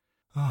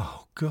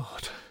 Oh,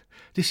 God,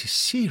 this is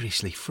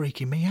seriously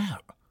freaking me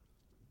out.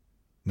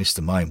 Mr.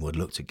 Mainwood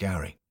looked at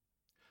Gary.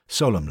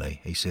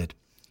 Solemnly, he said,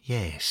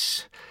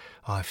 Yes,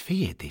 I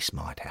feared this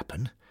might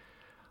happen.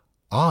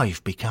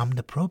 I've become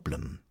the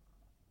problem.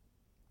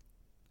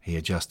 He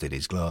adjusted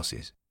his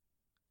glasses.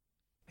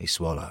 He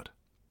swallowed.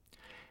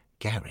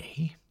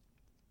 Gary,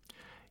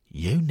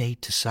 you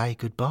need to say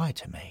goodbye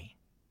to me.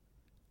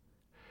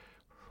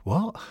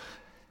 What?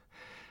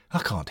 I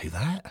can't do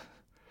that.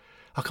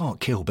 I can't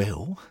kill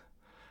Bill.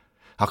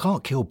 I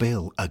can't kill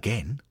Bill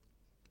again.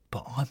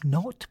 But I'm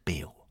not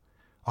Bill.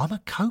 I'm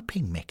a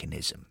coping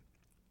mechanism.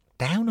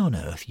 Down on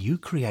Earth, you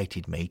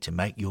created me to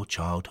make your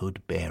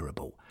childhood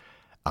bearable.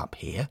 Up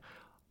here,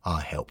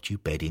 I helped you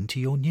bed into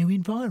your new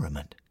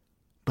environment.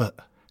 But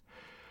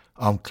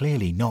I'm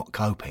clearly not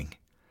coping.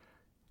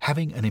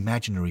 Having an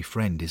imaginary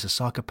friend is a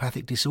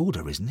psychopathic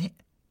disorder, isn't it?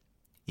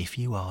 If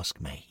you ask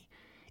me,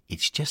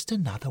 it's just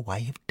another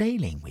way of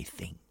dealing with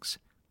things.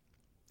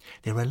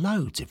 There are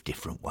loads of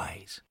different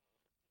ways.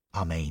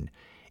 I mean,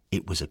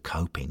 It was a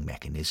coping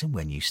mechanism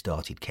when you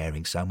started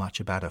caring so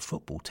much about a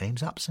football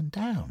team's ups and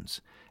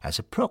downs, as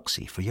a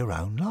proxy for your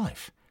own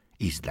life.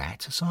 Is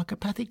that a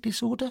psychopathic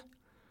disorder?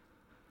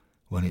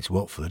 When it's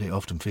Watford, it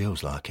often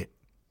feels like it.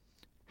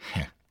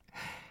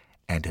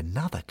 And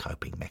another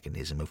coping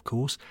mechanism, of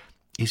course,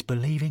 is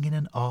believing in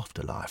an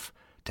afterlife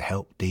to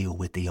help deal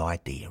with the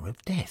idea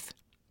of death.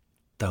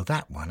 Though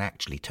that one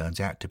actually turns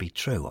out to be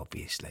true,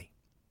 obviously.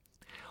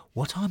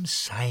 What I'm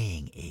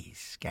saying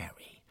is,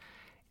 Gary,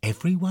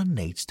 everyone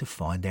needs to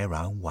find their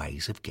own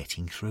ways of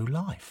getting through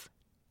life,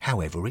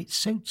 however it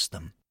suits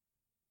them.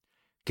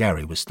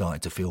 Gary was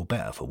starting to feel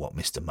better for what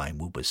Mr.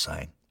 Mainwood was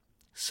saying.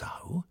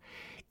 So,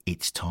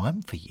 it's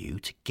time for you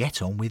to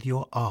get on with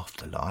your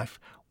afterlife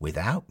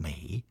without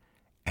me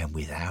and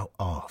without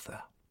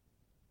Arthur.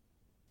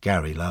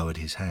 Gary lowered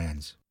his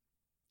hands.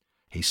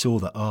 He saw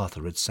that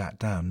Arthur had sat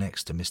down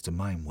next to Mr.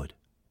 Mainwood.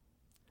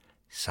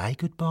 Say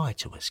goodbye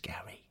to us,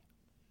 Gary.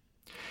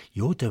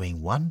 You're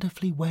doing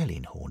wonderfully well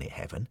in Hornet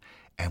Heaven,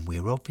 and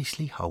we're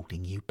obviously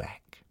holding you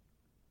back.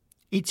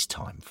 It's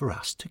time for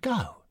us to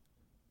go.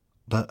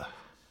 But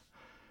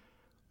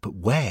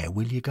where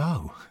will you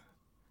go?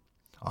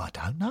 I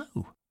don't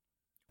know.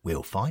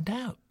 We'll find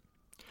out.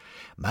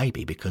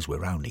 Maybe because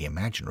we're only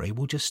imaginary,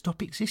 we'll just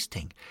stop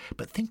existing.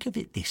 But think of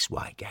it this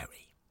way,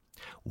 Gary.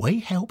 We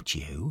helped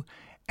you,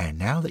 and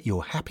now that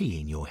you're happy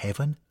in your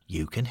heaven,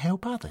 you can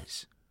help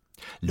others.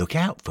 Look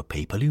out for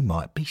people who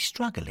might be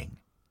struggling.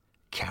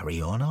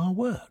 Carry on our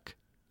work.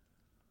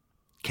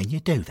 Can you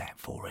do that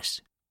for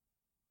us?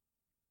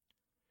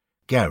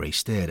 Gary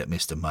stared at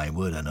Mr.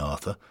 Mainwood and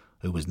Arthur,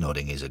 who was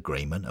nodding his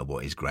agreement at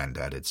what his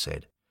granddad had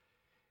said.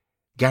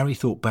 Gary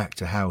thought back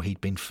to how he'd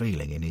been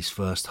feeling in his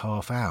first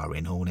half hour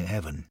in Hornet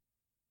Heaven.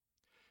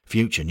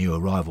 Future new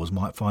arrivals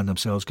might find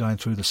themselves going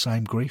through the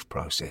same grief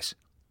process.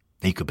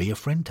 He could be a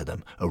friend to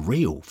them, a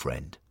real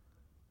friend.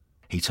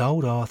 He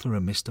told Arthur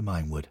and Mr.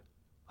 Mainwood,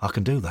 I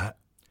can do that.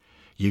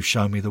 You've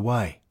shown me the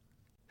way.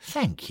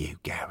 Thank you,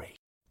 Gary.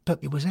 But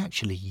it was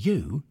actually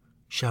you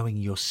showing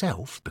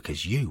yourself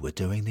because you were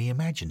doing the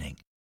imagining.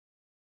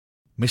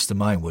 Mr.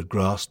 Mainwood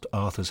grasped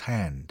Arthur's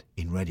hand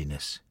in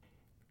readiness.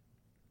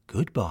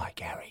 Goodbye,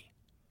 Gary.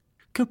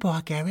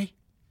 Goodbye, Gary.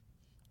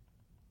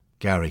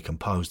 Gary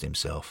composed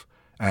himself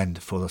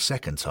and, for the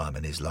second time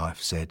in his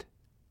life, said,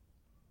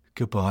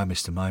 Goodbye,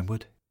 Mr.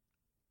 Mainwood.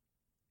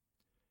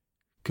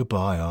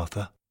 Goodbye,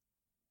 Arthur.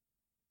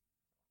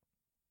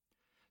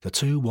 The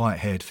two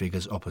white-haired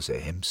figures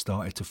opposite him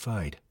started to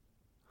fade.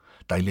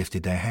 They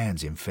lifted their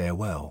hands in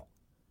farewell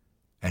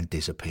and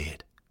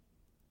disappeared.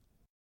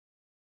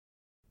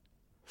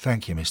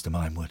 Thank you, Mr.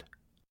 Mainwood.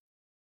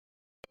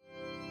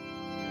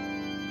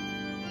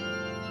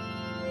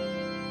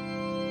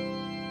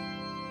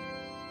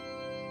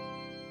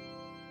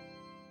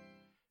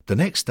 The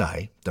next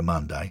day, the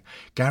Monday,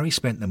 Gary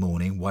spent the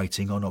morning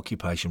waiting on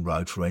Occupation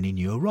Road for any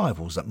new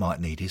arrivals that might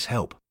need his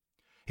help.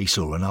 He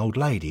saw an old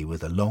lady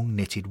with a long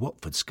knitted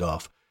Watford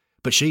scarf,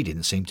 but she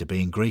didn't seem to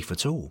be in grief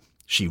at all.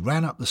 She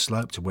ran up the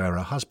slope to where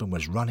her husband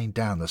was running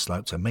down the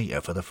slope to meet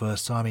her for the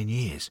first time in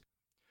years.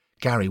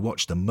 Gary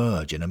watched them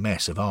merge in a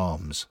mess of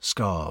arms,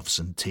 scarves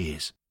and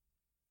tears.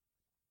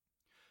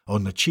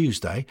 On the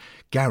Tuesday,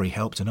 Gary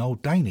helped an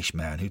old Danish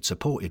man who'd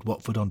supported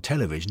Watford on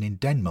television in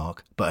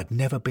Denmark but had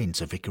never been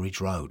to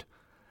Vicarage Road.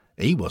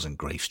 He wasn't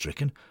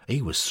grief-stricken.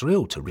 He was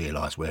thrilled to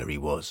realise where he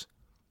was.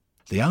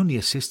 The only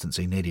assistance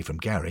he needed from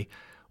Gary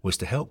was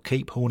to help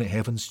keep Hornet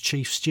Heaven's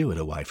chief steward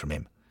away from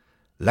him.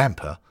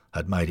 Lamper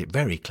had made it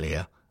very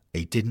clear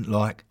he didn't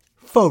like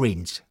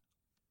foreigners.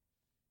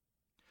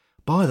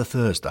 By the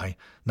Thursday,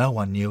 no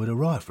one new had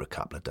arrived for a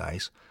couple of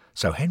days,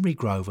 so Henry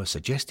Grover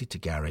suggested to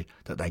Gary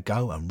that they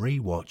go and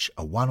re-watch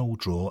a 1-1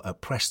 draw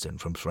at Preston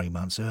from 3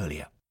 months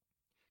earlier.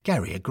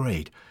 Gary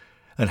agreed,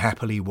 and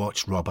happily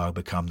watched Robbo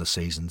become the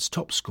season's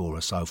top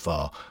scorer so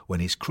far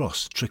when his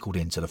cross trickled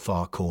into the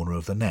far corner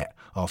of the net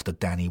after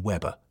Danny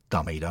Webber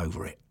dummied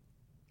over it.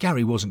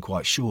 Gary wasn't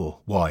quite sure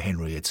why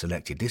Henry had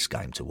selected this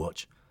game to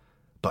watch,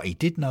 but he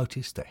did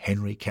notice that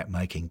Henry kept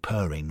making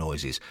purring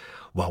noises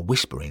while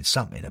whispering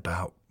something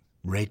about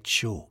red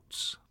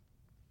shorts.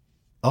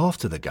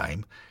 After the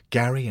game,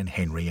 Gary and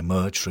Henry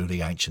emerged through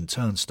the ancient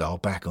turnstile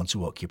back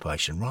onto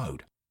Occupation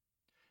Road.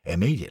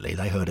 Immediately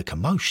they heard a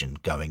commotion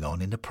going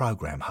on in the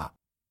programme hut.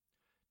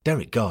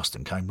 Derek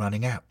Garston came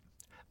running out.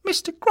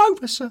 "Mr.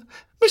 Grover, sir!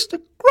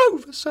 Mr.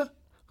 Grover, sir!"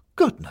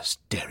 "Goodness,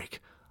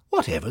 Derek,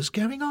 whatever's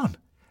going on?"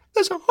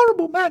 "There's a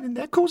horrible man in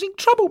there causing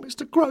trouble,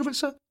 Mr. Grover,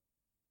 sir."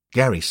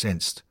 Gary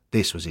sensed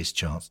this was his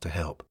chance to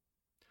help.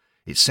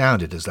 It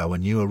sounded as though a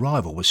new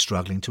arrival was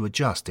struggling to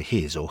adjust to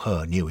his or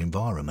her new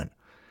environment.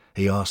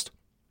 He asked,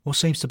 "What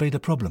seems to be the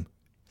problem?"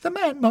 "The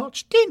man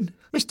marched in,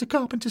 Mr.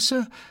 Carpenter,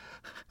 sir,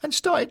 and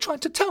started trying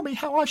to tell me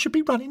how I should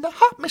be running the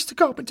hut, Mr.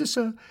 Carpenter,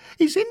 sir.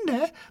 He's in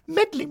there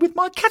meddling with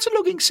my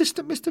cataloguing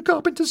system, Mr.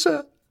 Carpenter,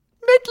 sir.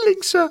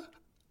 Meddling, sir."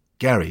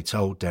 Gary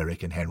told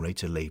Derek and Henry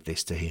to leave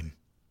this to him.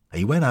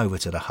 He went over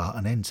to the hut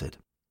and entered.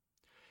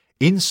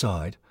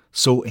 Inside,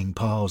 sorting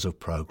piles of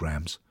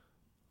programmes,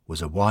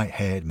 was a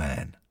white-haired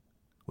man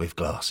with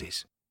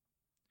glasses.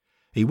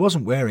 He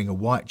wasn't wearing a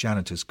white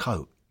janitor's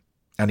coat,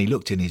 and he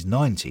looked in his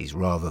 90s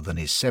rather than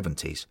his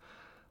 70s,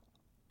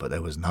 but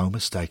there was no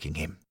mistaking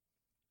him.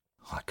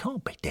 I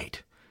can't be dead.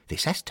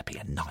 This has to be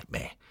a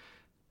nightmare.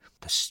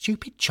 The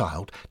stupid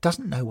child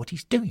doesn't know what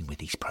he's doing with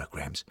these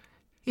programs.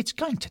 It's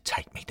going to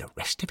take me the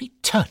rest of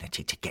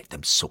eternity to get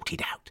them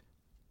sorted out.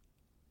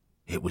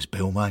 It was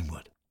Bill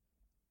Mainwood.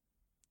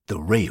 The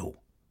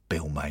real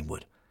Bill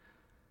Mainwood.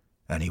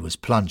 And he was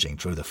plunging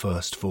through the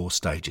first 4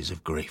 stages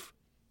of grief.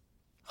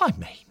 I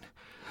mean,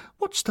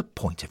 what's the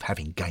point of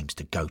having games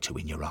to go to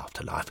in your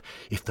afterlife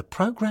if the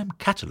program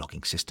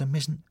cataloguing system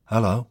isn't...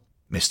 "Hello,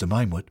 Mr.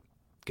 Mainwood,"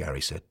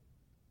 Gary said.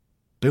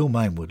 Bill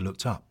Mainwood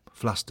looked up,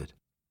 flustered.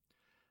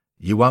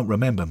 "You won't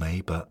remember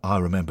me, but I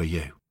remember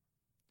you.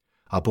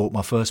 I bought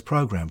my first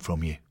program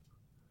from you.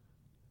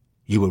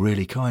 You were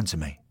really kind to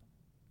me."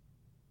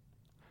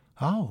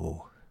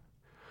 "Oh,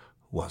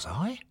 was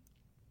I?"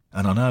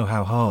 "And I know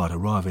how hard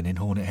arriving in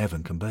Hornet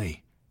Heaven can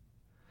be.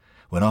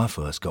 When I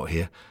first got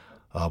here,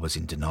 I was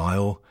in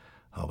denial,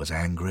 I was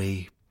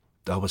angry,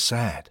 I was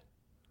sad."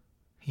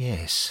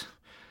 "Yes,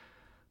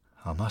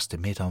 I must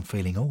admit I'm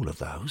feeling all of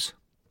those."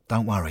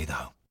 "Don't worry,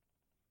 though.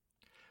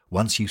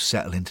 Once you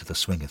settle into the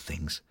swing of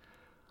things,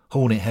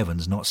 Hornet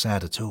Heaven's not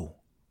sad at all.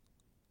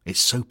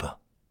 It's super."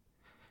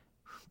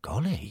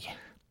 "Golly,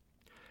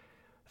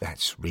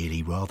 that's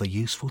really rather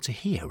useful to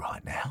hear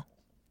right now."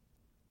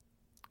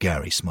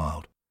 Gary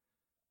smiled.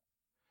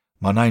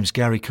 "My name's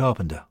Gary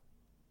Carpenter,"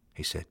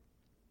 he said.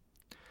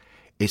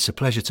 "It's a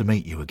pleasure to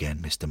meet you again,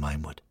 Mr.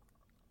 Mainwood."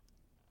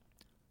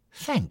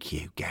 "Thank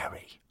you,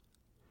 Gary.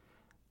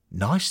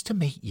 Nice to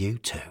meet you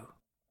too.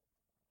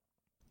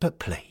 But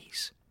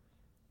please,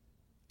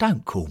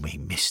 don't call me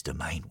Mr.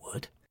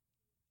 Mainwood.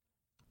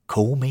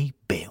 Call me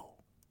Bill."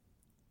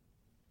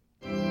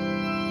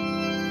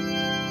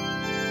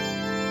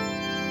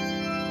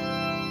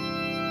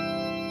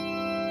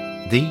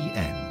 The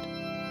end.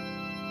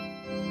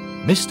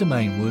 Mr.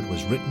 Mainwood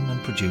was written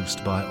and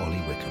produced by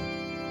Ollie Wickham.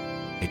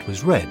 It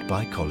was read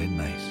by Colin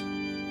Mace.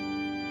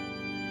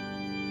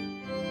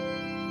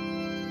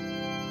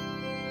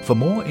 For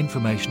more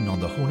information on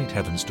the Hornet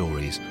Heaven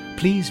stories,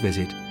 please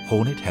visit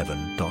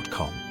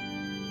hornetheaven.com.